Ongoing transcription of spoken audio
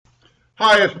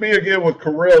Hi, it's me again with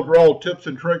Corel Draw Tips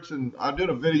and Tricks, and I did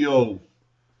a video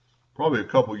probably a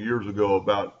couple years ago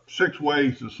about 6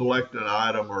 ways to select an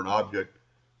item or an object.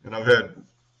 And I've had,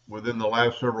 within the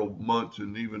last several months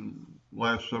and even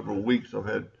last several weeks, I've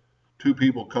had 2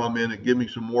 people come in and give me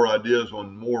some more ideas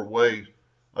on more ways.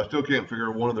 I still can't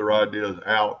figure one of their ideas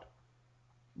out,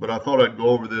 but I thought I'd go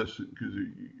over this because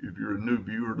if you're a new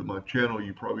viewer to my channel,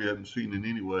 you probably haven't seen it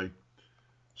anyway.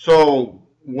 So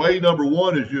way number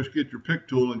one is just get your pick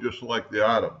tool and just select the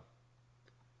item.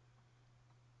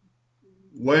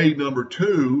 Way number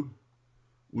two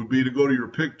would be to go to your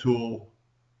pick tool,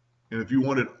 and if you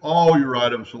wanted all your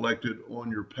items selected on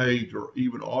your page or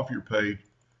even off your page,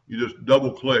 you just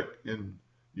double click and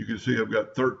you can see I've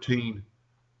got 13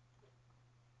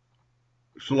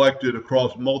 selected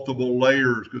across multiple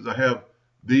layers because I have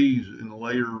these in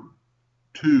layer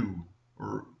 2,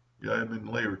 or yeah, I'm in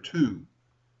layer 2.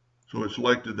 So it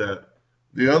selected that.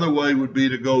 The other way would be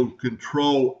to go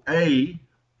Control A,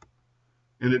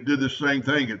 and it did the same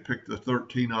thing. It picked the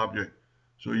 13 object.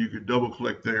 So you could double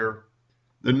click there.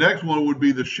 The next one would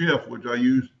be the shift, which I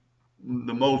use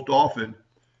the most often.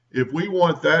 If we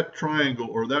want that triangle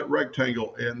or that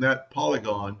rectangle and that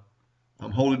polygon,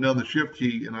 I'm holding down the shift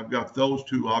key and I've got those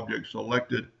 2 objects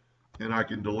selected, and I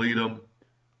can delete them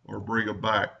or bring them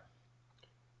back.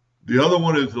 The other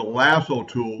one is the lasso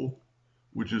tool,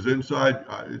 which is inside,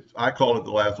 I call it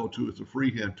the lasso tool. It's a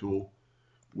freehand tool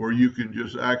where you can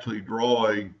just actually draw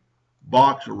a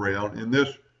box around. And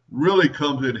this really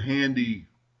comes in handy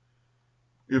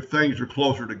if things are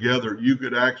closer together. You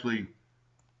could actually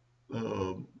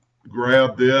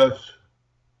grab this,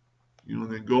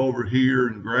 then go over here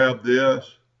and grab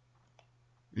this,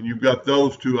 and you've got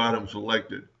those 2 items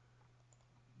selected.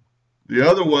 The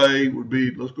other way would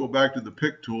be, let's go back to the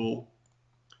pick tool,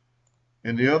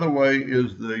 and the other way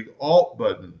is the Alt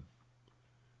button.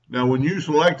 Now, when you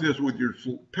select this with your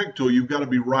pick tool, you've got to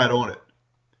be right on it.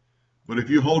 But if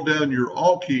you hold down your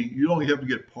Alt key, you only have to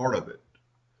get part of it.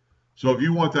 So if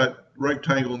you want that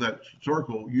rectangle and that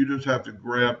circle, you just have to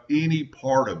grab any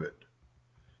part of it.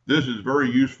 This is very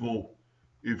useful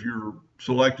if you're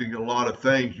selecting a lot of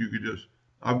things. You could just,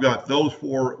 I've got those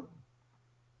four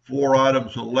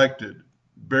items selected,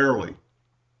 barely,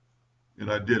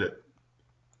 and I did it.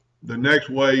 The next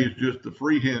way is just the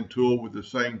freehand tool with the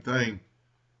same thing.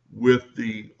 With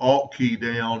the Alt key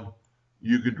down,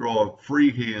 you can draw a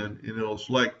freehand and it'll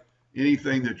select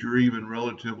anything that you're even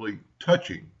relatively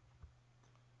touching.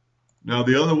 Now,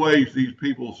 the other ways these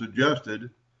people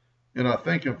suggested, and I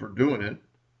thank them for doing it.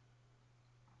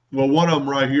 Well, one of them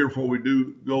right here before we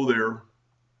do go there,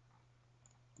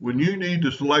 when you need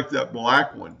to select that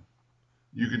black one,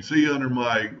 you can see under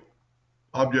my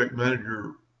object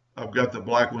manager, I've got the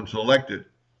black one selected,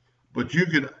 but you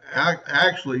can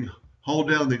actually hold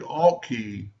down the Alt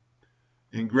key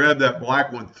and grab that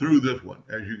black one through this one.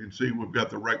 As you can see, we've got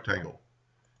the rectangle.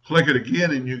 Click it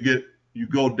again and you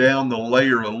go down the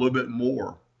layer a little bit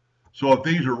more. So if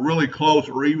these are really close,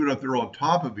 or even if they're on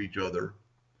top of each other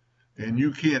and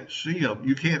you can't see them,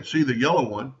 you can't see the yellow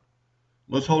one,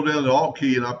 let's hold down the Alt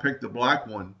key and I pick the black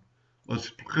one. Let's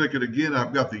click it again.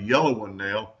 I've got the yellow one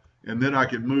now, and then I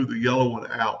can move the yellow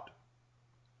one out.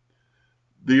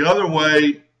 The other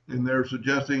way, and they're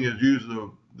suggesting, is use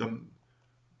the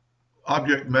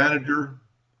object manager.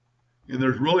 And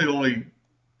there's really only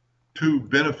 2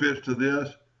 benefits to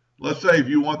this. Let's say if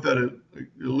you want that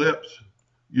ellipse,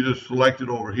 you just select it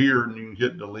over here and you can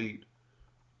hit delete.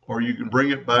 Or you can bring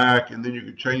it back and then you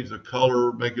can change the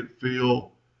color, make it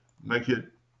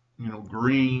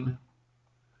green.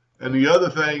 And the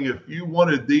other thing, if you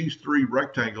wanted these 3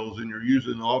 rectangles and you're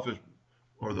using the object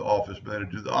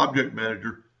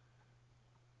manager,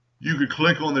 you could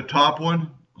click on the top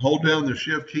one, hold down the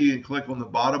shift key and click on the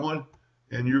bottom one,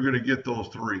 and you're going to get those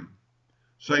 3.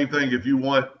 Same thing if you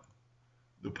want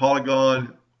the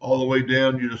polygon all the way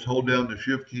down, you just hold down the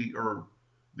shift key or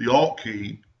the Alt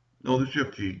key, the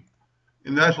shift key.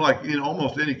 And that's like in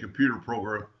almost any computer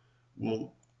program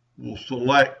will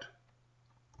select.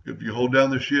 If you hold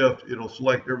down the shift, it'll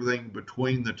select everything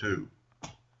between the 2.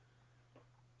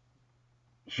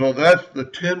 So that's the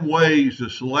 10 ways to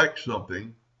select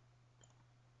something.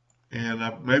 And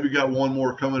I've maybe got one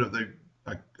more coming if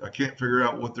I can't figure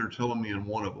out what they're telling me in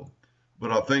one of them.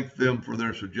 But I thank them for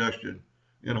their suggestion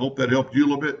and hope that helped you a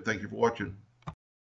little bit. Thank you for watching.